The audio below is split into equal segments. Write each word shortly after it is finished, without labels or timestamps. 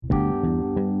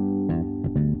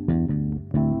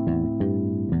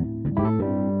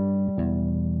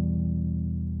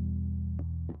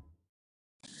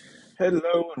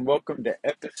Hello and welcome to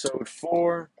episode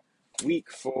 4, week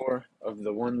 4 of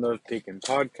the One Love Picking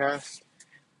podcast.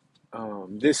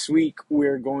 This week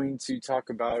we're going to talk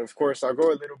about, of course, I'll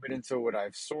go a little bit into what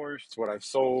I've sourced, what I've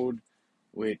sold,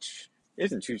 which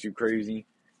isn't too crazy.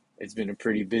 It's been a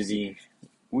pretty busy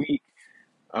week.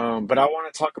 But I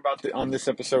want to talk about on this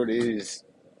episode is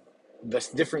the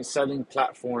different selling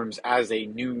platforms as a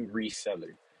new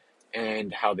reseller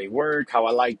and how they work, how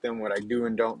I like them, what I do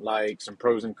and don't like, some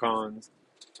pros and cons.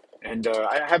 And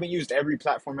I haven't used every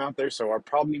platform out there, so I'll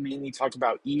probably mainly talk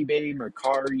about eBay,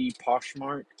 Mercari,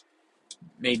 Poshmark,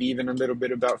 maybe even a little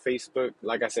bit about Facebook.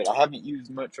 Like I said, I haven't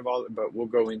used much of all, but we'll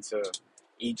go into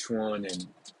each one. And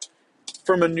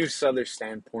from a new seller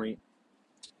standpoint,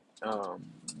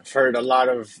 I've heard a lot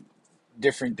of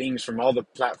different things from all the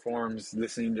platforms,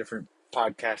 listening to different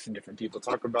podcasts and different people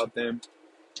talk about them.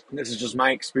 This is just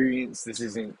my experience. This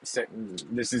isn't set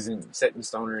in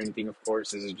stone or anything, of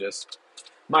course. This is just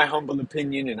my humble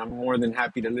opinion, and I'm more than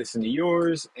happy to listen to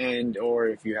yours, and or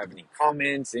if you have any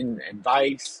comments and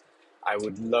advice, I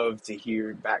would love to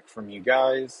hear back from you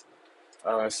guys.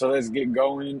 So let's get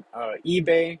going.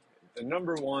 eBay, the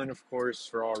number one, of course,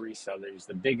 for all resellers,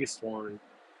 the biggest one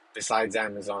besides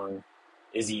Amazon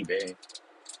is eBay.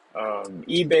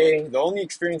 eBay, the only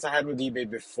experience I had with eBay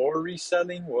before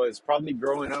reselling was probably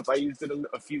growing up. I used it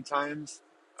a few times.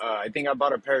 I think I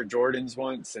bought a pair of Jordans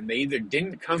once, and they either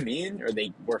didn't come in or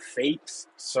they were fakes.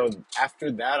 So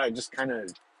after that, I just kind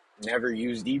of never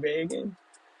used eBay again.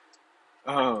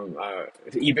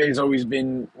 eBay's always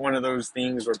been one of those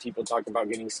things where people talk about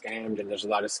getting scammed, and there's a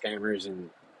lot of scammers, and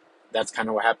that's kind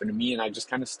of what happened to me. And I just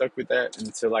kind of stuck with that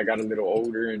until I got a little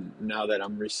older, and now that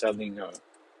I'm reselling,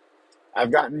 I've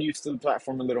gotten used to the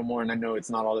platform a little more, and I know it's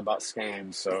not all about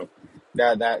scams. So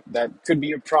that could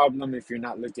be a problem if you're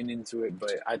not looking into it.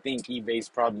 But I think eBay's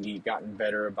probably gotten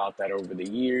better about that over the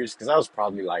years, because I was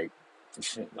probably like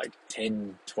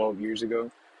 10, 12 years ago,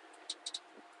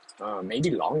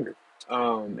 maybe longer.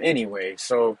 Anyway,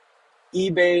 so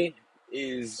eBay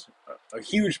is a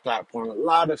huge platform. A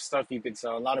lot of stuff you could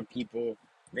sell. A lot of people.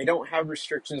 They don't have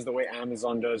restrictions the way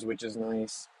Amazon does, which is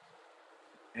nice.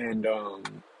 And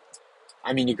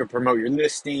I mean, you can promote your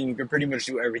listing. You can pretty much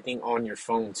do everything on your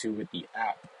phone too with the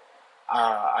app.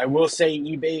 I will say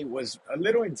eBay was a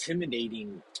little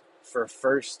intimidating for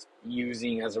first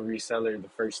using as a reseller the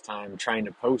first time, trying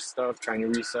to post stuff, trying to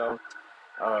resell.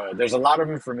 There's a lot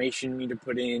of information you need to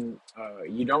put in.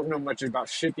 You don't know much about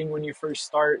shipping when you first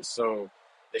start, so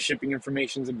the shipping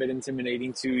information is a bit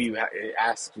intimidating too. It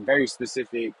asks very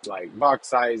specific, like box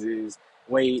sizes,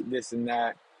 weight, this and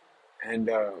that.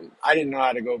 And I didn't know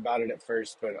how to go about it at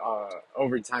first, but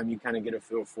over time you kind of get a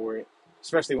feel for it.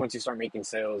 Especially once you start making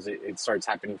sales, it starts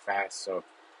happening fast. So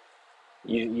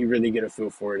you really get a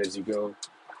feel for it as you go.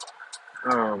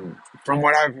 From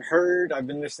what I've heard, I've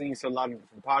been listening to a lot of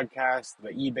different podcasts, the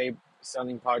eBay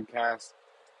selling podcast.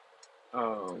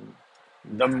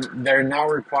 They're now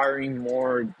requiring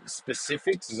more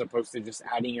specifics as opposed to just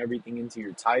adding everything into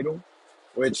your title,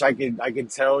 which I could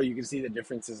tell. You can see the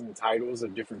differences in the titles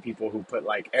of different people who put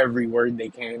like every word they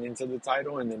can into the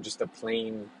title, and then just a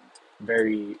plain,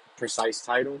 very precise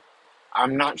title.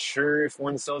 I'm not sure if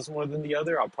one sells more than the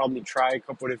other. I'll probably try a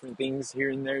couple different things here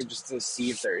and there just to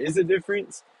see if there is a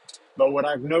difference. But what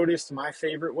I've noticed, my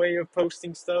favorite way of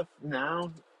posting stuff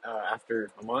now, after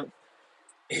a month,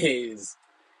 is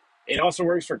it also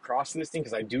works for cross listing,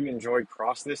 because I do enjoy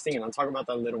cross listing, and I'll talk about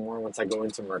that a little more once I go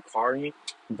into Mercari.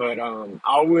 But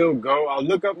I'll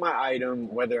look up my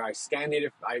item, whether I scan it.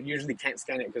 If I usually can't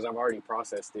scan it because I've already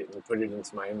processed it and put it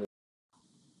into my inventory.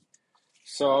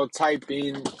 So I'll type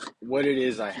in what it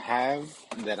is I have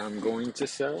that I'm going to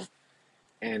sell,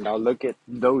 and I'll look at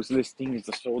those listings,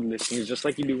 the sold listings, just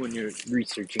like you do when you're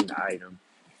researching the item.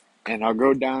 And I'll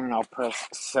go down and I'll press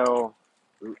sell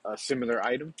a similar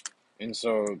item. And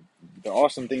so the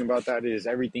awesome thing about that is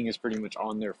everything is pretty much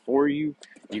on there for you.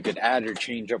 You could add or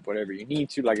change up whatever you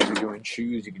need to. Like if you're doing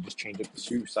shoes, you can just change up the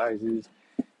shoe sizes.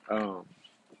 Um,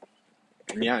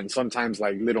 and sometimes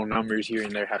like little numbers here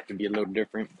and there have to be a little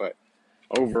different, but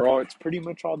overall it's pretty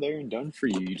much all there and done for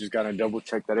you. You just gotta double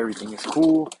check that everything is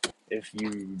cool. If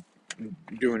you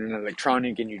doing an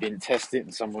electronic and you didn't test it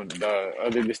and the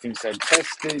other listing said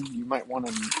tested, you might want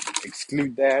to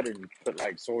exclude that and put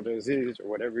like sold as is or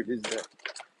whatever it is that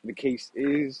the case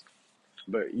is.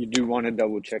 But you do want to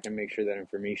double check and make sure that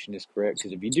information is correct,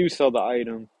 because if you do sell the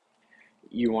item,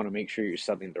 you want to make sure you're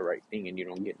selling the right thing and you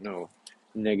don't get no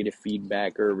negative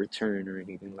feedback or return or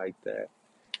anything like that.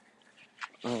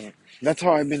 That's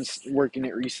how I've been working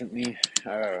it recently.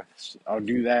 I'll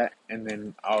do that, and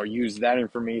then I'll use that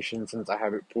information since I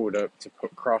have it pulled up to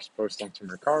put cross post onto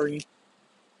Mercari.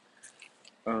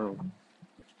 Um,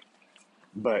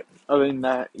 but other than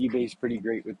that, eBay's pretty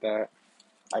great with that.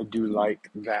 I do like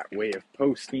that way of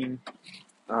posting.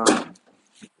 Um,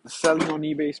 Selling on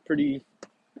eBay is pretty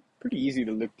easy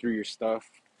to look through your stuff.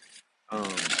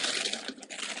 Um,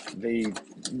 they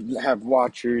have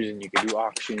watchers, and you can do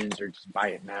auctions or just buy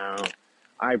it now.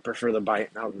 I prefer the buy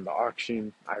it now than the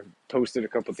auction. I've posted a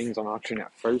couple things on auction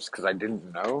at first because I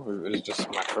didn't know. It was just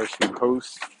my first few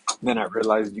posts. Then I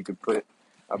realized you could put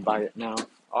a buy it now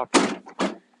option.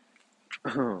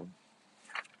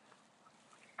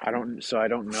 I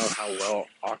don't know how well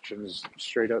auctions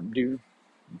straight up do,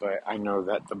 but I know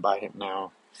that the buy it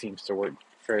now seems to work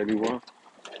fairly well.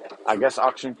 I guess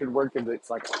auction could work if it's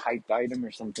like a hyped item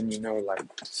or something, like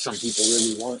some people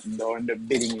really want, and they'll end up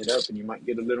bidding it up, and you might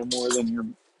get a little more than your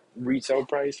retail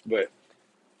price. But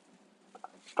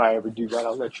if I ever do that,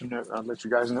 I'll let you know. I'll let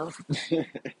you guys know.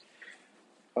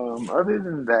 Other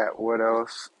than that, what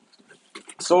else?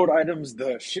 Sold items.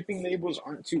 The shipping labels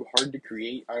aren't too hard to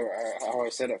create. How I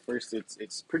said at first,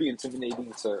 it's pretty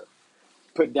intimidating to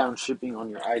put down shipping on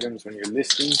your items when you're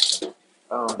listing.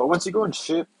 But once you go and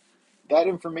ship, that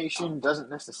information doesn't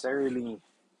necessarily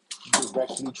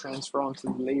directly transfer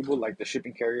onto the label. Like the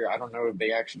shipping carrier, I don't know if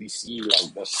they actually see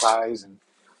like the size and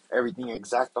everything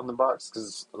exact on the box,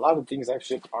 because a lot of things I've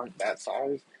shipped aren't that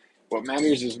size. What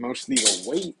matters is mostly the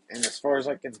weight, and as far as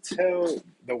I can tell,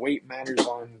 the weight matters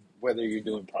on whether you're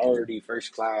doing priority,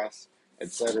 first class,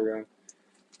 etc.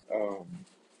 Um,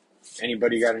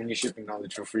 Anybody got any shipping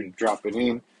knowledge, feel free to drop it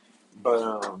in.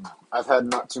 But I've had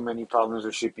not too many problems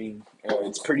with shipping.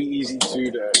 It's pretty easy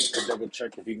to double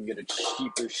check if you can get a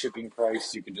cheaper shipping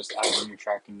price. You can just add in your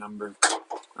tracking number.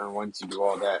 Once you do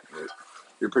all that,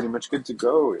 you're pretty much good to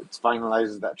go. It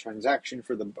finalizes that transaction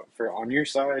for on your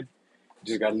side. You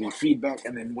just gotta leave feedback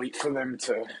and then wait for them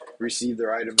to receive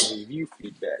their item and leave you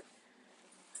feedback.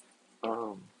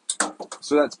 Um,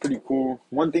 So that's pretty cool.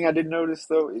 One thing I did notice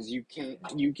though is you can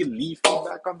leave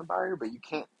feedback on the buyer, but you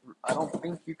can't. I don't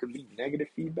think you can leave negative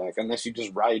feedback unless you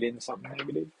just write in something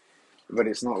negative. But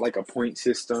it's not like a point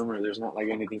system, or there's not like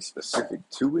anything specific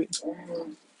to it.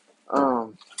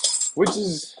 Um, which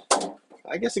is,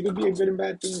 I guess it could be a good and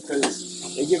bad thing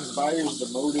because it gives buyers the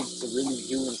motive to really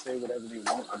do and say whatever they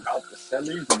want about the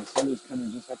sellers, and the sellers kind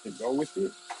of just have to go with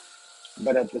it.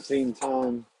 But at the same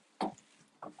time,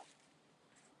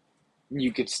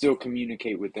 you could still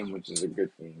communicate with them, which is a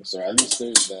good thing. So at least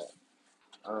there's that.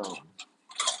 Um,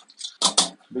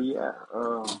 but yeah,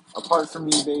 apart from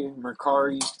eBay,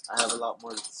 Mercari, I have a lot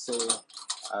more to say.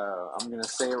 I'm gonna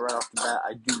say it right off the bat.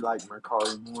 I do like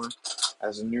Mercari more.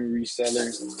 As a new reseller,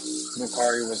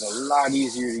 Mercari was a lot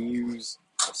easier to use,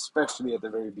 especially at the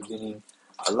very beginning.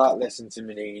 A lot less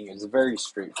intimidating. It's very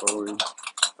straightforward.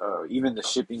 Even the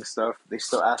shipping stuff, they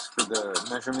still ask for the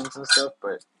measurements and stuff,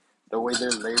 but the way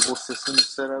their label system is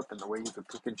set up and the way you can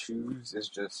pick and choose is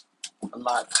just a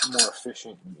lot more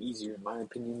efficient and easier, in my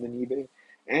opinion, than eBay.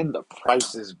 And the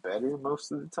price is better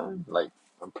most of the time. Like,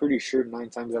 I'm pretty sure 9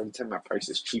 times out of 10, my price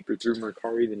is cheaper through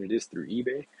Mercari than it is through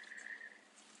eBay.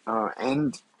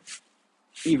 And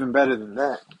even better than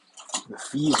that, the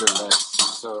fees are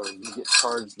less, so you get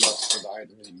charged less for the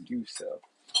items you do sell,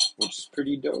 which is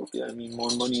pretty dope. Yeah, I mean, more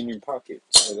money in your pocket,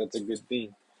 so that's a good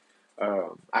thing.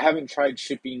 I haven't tried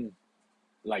shipping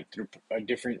like through a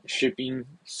different shipping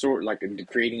sort, like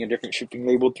creating a different shipping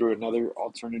label through another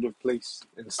alternative place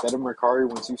instead of Mercari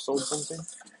once you've sold something.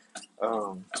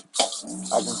 Um,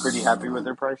 I've been pretty happy with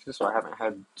their prices, so I haven't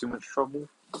had too much trouble.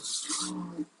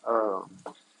 Um,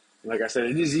 like I said,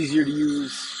 it is easier to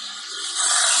use.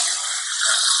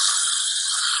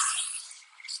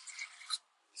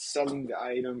 Selling the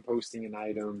item, posting an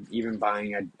item, even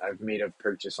buying, I've made a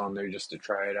purchase on there just to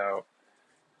try it out.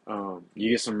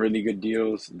 You get some really good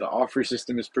deals. The offer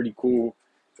system is pretty cool.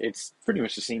 It's pretty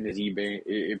much the same as eBay.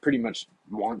 It pretty much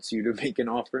wants you to make an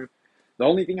offer. The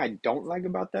only thing I don't like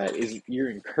about that is you're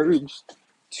encouraged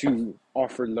to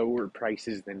offer lower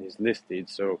prices than is listed.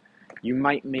 So you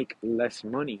might make less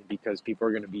money because people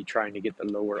are going to be trying to get the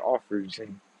lower offers.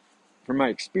 And from my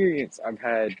experience, I've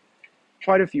had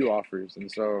quite a few offers.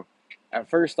 And so at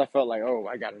first I felt like, oh,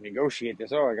 I got to negotiate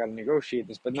this. Oh, I got to negotiate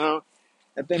this. But now,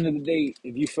 at the end of the day,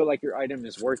 if you feel like your item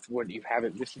is worth what you have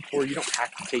it listed for, you don't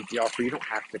have to take the offer. You don't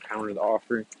have to counter the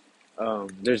offer.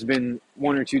 There's been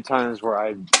 1 or 2 times where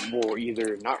I will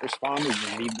either not respond or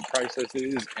just leave the price as it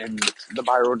is, and the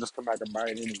buyer will just come back and buy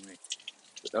it anyway.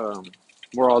 Um,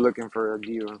 we're all looking for a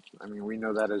deal. I mean, we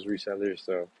know that as resellers,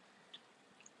 so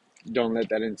don't let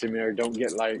that intimidate, or don't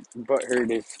get like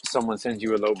butthurt if someone sends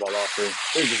you a lowball offer.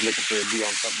 They're just looking for a deal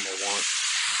on something they want.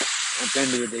 At the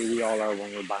end of the day, we all are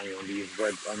when we're buying on these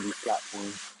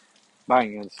platforms,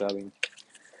 buying and selling.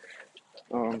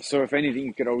 So if anything,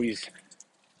 you could always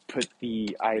put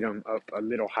the item up a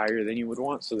little higher than you would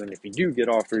want. So then, if you do get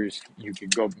offers, you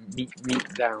could go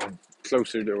meet down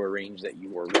closer to a range that you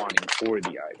were wanting for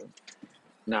the item.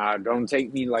 Now, don't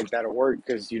take me like that at work,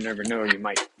 because you never know. You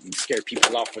might scare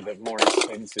people off with a more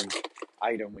expensive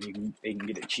item when they can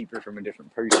get it cheaper from a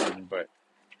different person. But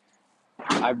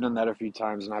I've done that a few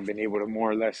times, and I've been able to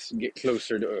more or less get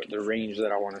closer to the range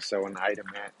that I want to sell an item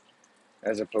at,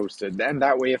 as opposed to then.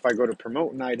 That way, if I go to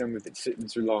promote an item, if it's sitting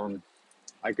too long,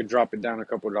 I could drop it down a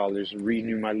couple dollars,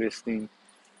 renew my listing,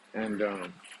 and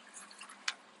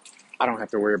I don't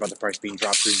have to worry about the price being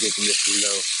dropped ridiculously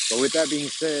low. But with that being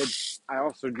said, I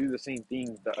also do the same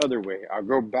thing the other way. I'll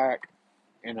go back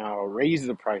and I'll raise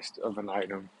the price of an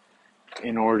item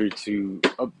in order to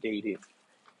update it.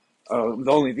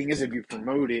 The only thing is, if you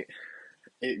promote it,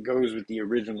 it goes with the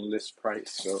original list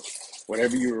price. So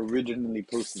whatever you originally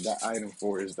posted that item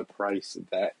for is the price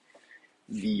that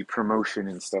the promotion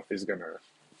and stuff is going to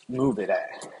move it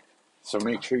at. So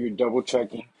make sure you're double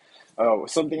checking.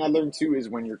 Something I learned too is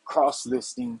when you're cross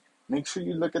listing, make sure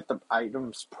you look at the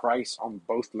item's price on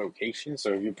both locations.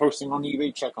 So if you're posting on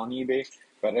eBay, check on eBay.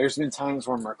 But there's been times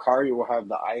where Mercari will have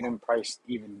the item priced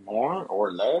even more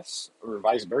or less, or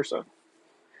vice versa.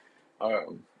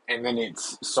 And then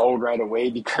it's sold right away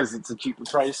because it's a cheaper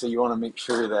price. So you want to make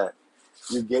sure that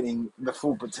you're getting the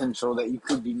full potential that you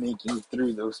could be making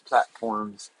through those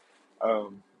platforms.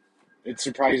 Um, it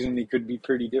surprisingly could be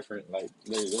pretty different. Like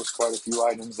there's quite a few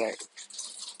items that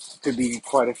could be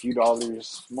quite a few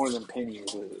dollars, more than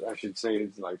pennies. I should say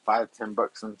it's like $5-10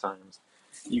 sometimes.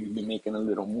 You could be making a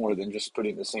little more than just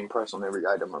putting the same price on every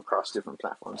item across different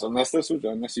platforms, unless you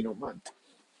don't mind.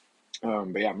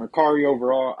 But yeah, Mercari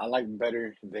overall I like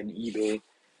better than eBay.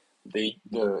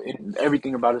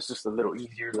 Everything about it's just a little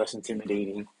easier, less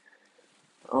intimidating.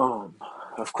 Um,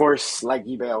 of course, like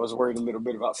eBay, I was worried a little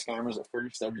bit about scammers at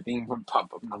first. Everything would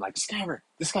pop up, and I'm like, "Scammer!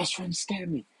 This guy's trying to scam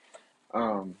me."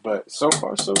 But so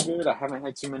far so good. I haven't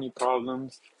had too many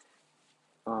problems.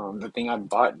 The thing I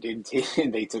bought did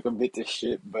they took a bit to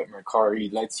ship, but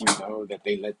Mercari lets you know that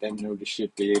they let them know to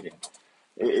ship it, and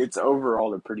it's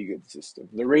overall a pretty good system.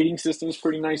 The rating system is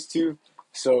pretty nice too.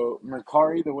 So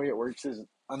Mercari, the way it works is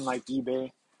unlike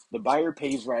eBay, the buyer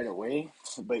pays right away,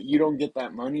 but you don't get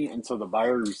that money until the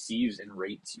buyer receives and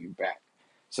rates you back.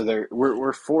 So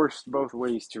we're forced both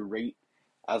ways to rate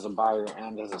as a buyer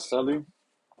and as a seller,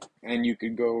 and you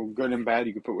could go good and bad.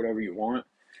 You could put whatever you want.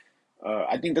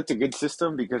 I think that's a good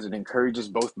system because it encourages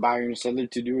both buyer and seller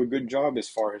to do a good job as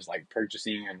far as like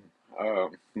purchasing and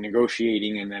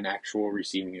negotiating, and then actual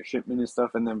receiving your shipment and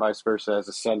stuff, and then vice versa. As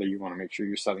a seller, you want to make sure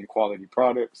you're selling quality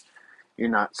products. You're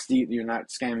not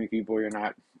scamming people. You're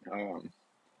not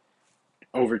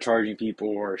overcharging people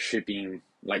or shipping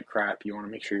like crap. You want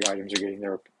to make sure your items are getting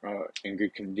there in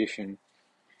good condition.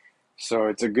 So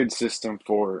it's a good system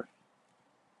for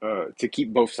to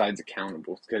keep both sides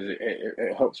accountable, because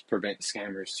it helps prevent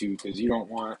scammers too. Because you don't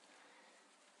want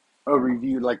a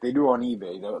review like they do on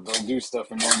eBay. They'll do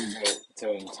stuff in order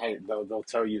to entice. They'll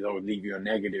tell you, they'll leave you a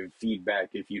negative feedback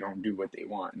if you don't do what they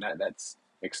want. And that's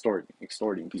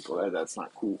extorting people. That's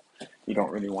not cool. You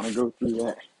don't really want to go through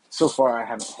that. So far, I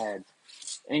haven't had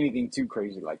anything too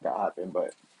crazy like that happen,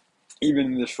 but even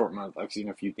in this short month, I've seen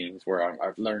a few things where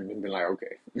I've learned and been like,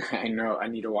 okay, I know I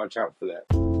need to watch out for that.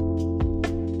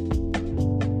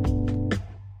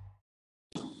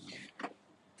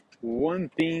 One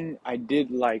thing I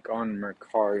did like on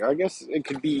Mercari, I guess it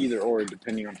could be either or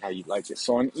depending on how you like it.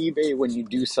 So on eBay, when you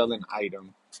do sell an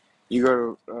item, you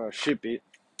go to ship it,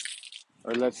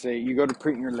 or let's say you go to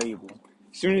print your label.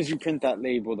 As soon as you print that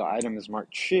label, the item is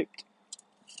marked shipped.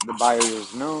 The buyer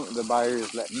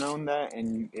is let known that,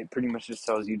 and it pretty much just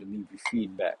tells you to leave your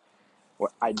feedback.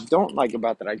 What I don't like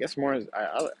about that, I guess more as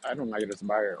I don't like it as a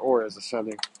buyer or as a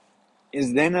seller,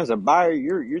 is then as a buyer,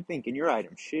 you're thinking your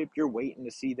item shipped, you're waiting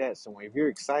to see that. So if you're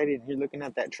excited and you're looking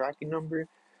at that tracking number,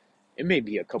 it may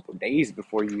be a couple days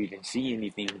before you even see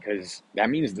anything, because that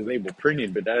means the label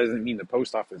printed, but that doesn't mean the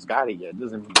post office got it yet. It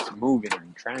doesn't mean it's moving or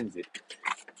in transit.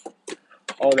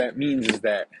 All that means is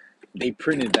that they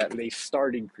printed that, they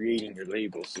started creating your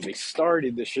label, so they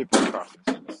started the shipping process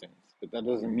in a sense. But that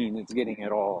doesn't mean it's getting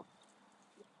it all.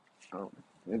 Um,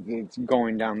 it's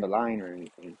going down the line or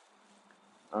anything.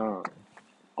 Um,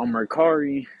 on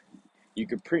Mercari, you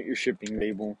could print your shipping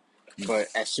label, but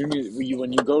as soon as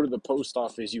when you go to the post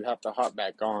office, you have to hop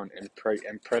back on and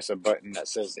press a button that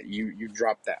says that you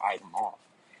dropped that item off.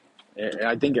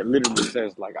 I think it literally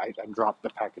says like I dropped the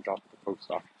package off at the post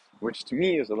office, which to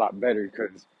me is a lot better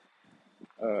because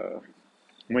uh,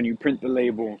 when you print the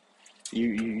label,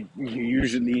 you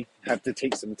usually have to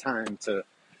take some time to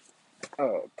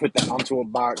put that onto a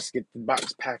box, get the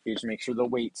box packaged, make sure the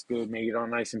weight's good, make it all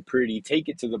nice and pretty, take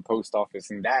it to the post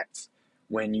office, and that's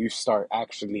when you start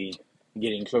actually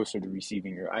getting closer to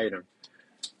receiving your item.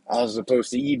 As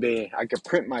opposed to eBay, I could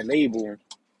print my label.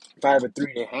 If I have a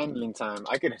 3 day handling time,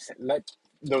 I could let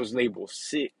those labels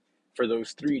sit for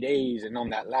those 3 days, and on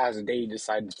that last day,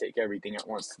 decide to take everything at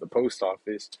once to the post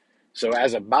office. So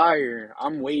as a buyer,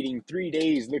 I'm waiting 3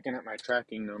 days looking at my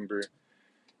tracking number,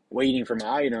 waiting for my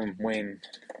item when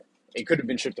it could have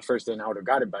been shipped the first day and I would have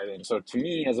got it by then. So to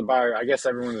me, as a buyer, I guess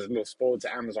everyone is a little spoiled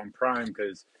to Amazon Prime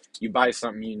because you buy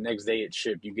something, next day it's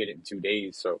shipped, you get it in 2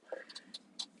 days. So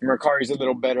Mercari's a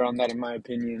little better on that, in my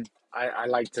opinion. I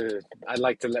like to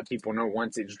let people know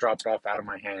once it's dropped off out of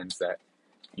my hands that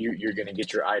you're gonna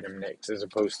get your item next, as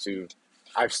opposed to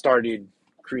I've started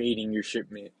creating your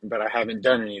shipment, but I haven't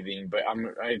done anything. But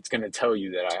it's gonna tell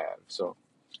you that I have. So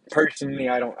personally,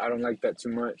 I don't like that too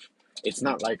much. It's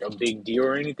not like a big deal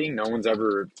or anything. No one's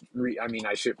ever. I mean,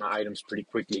 I ship my items pretty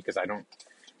quickly because I don't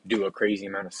do a crazy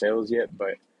amount of sales yet.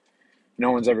 But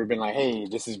no one's ever been like, "Hey,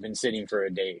 this has been sitting for a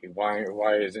day. Why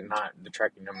is it not the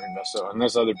tracking number?" So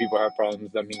unless other people have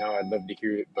problems, let me know. I'd love to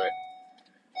hear it. But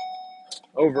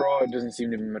overall, it doesn't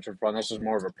seem to be much of a problem. That's just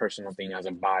more of a personal thing as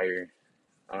a buyer.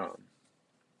 Um,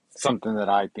 Something that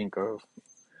I think of.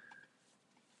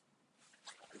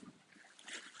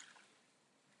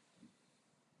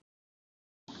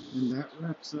 And that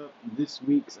wraps up this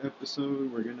week's episode.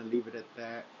 We're going to leave it at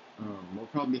that. We'll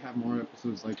probably have more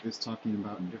episodes like this talking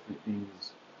about different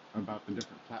things, about the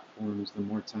different platforms. The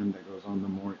more time that goes on, the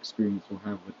more experience we'll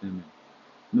have with them,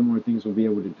 and the more things we'll be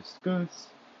able to discuss.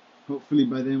 Hopefully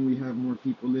by then we have more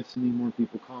people listening, more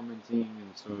people commenting,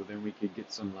 and so then we could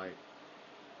get some like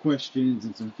questions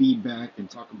and some feedback and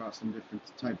talk about some different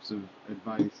types of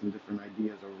advice and different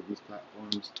ideas over these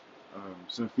platforms.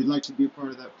 So if you'd like to be a part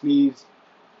of that, please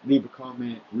leave a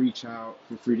comment, reach out.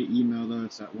 Feel free to email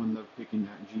us at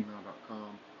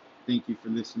onelovepicking@gmail.com. Thank you for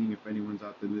listening if anyone's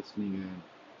out there listening, and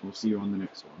we'll see you on the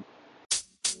next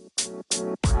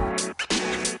one.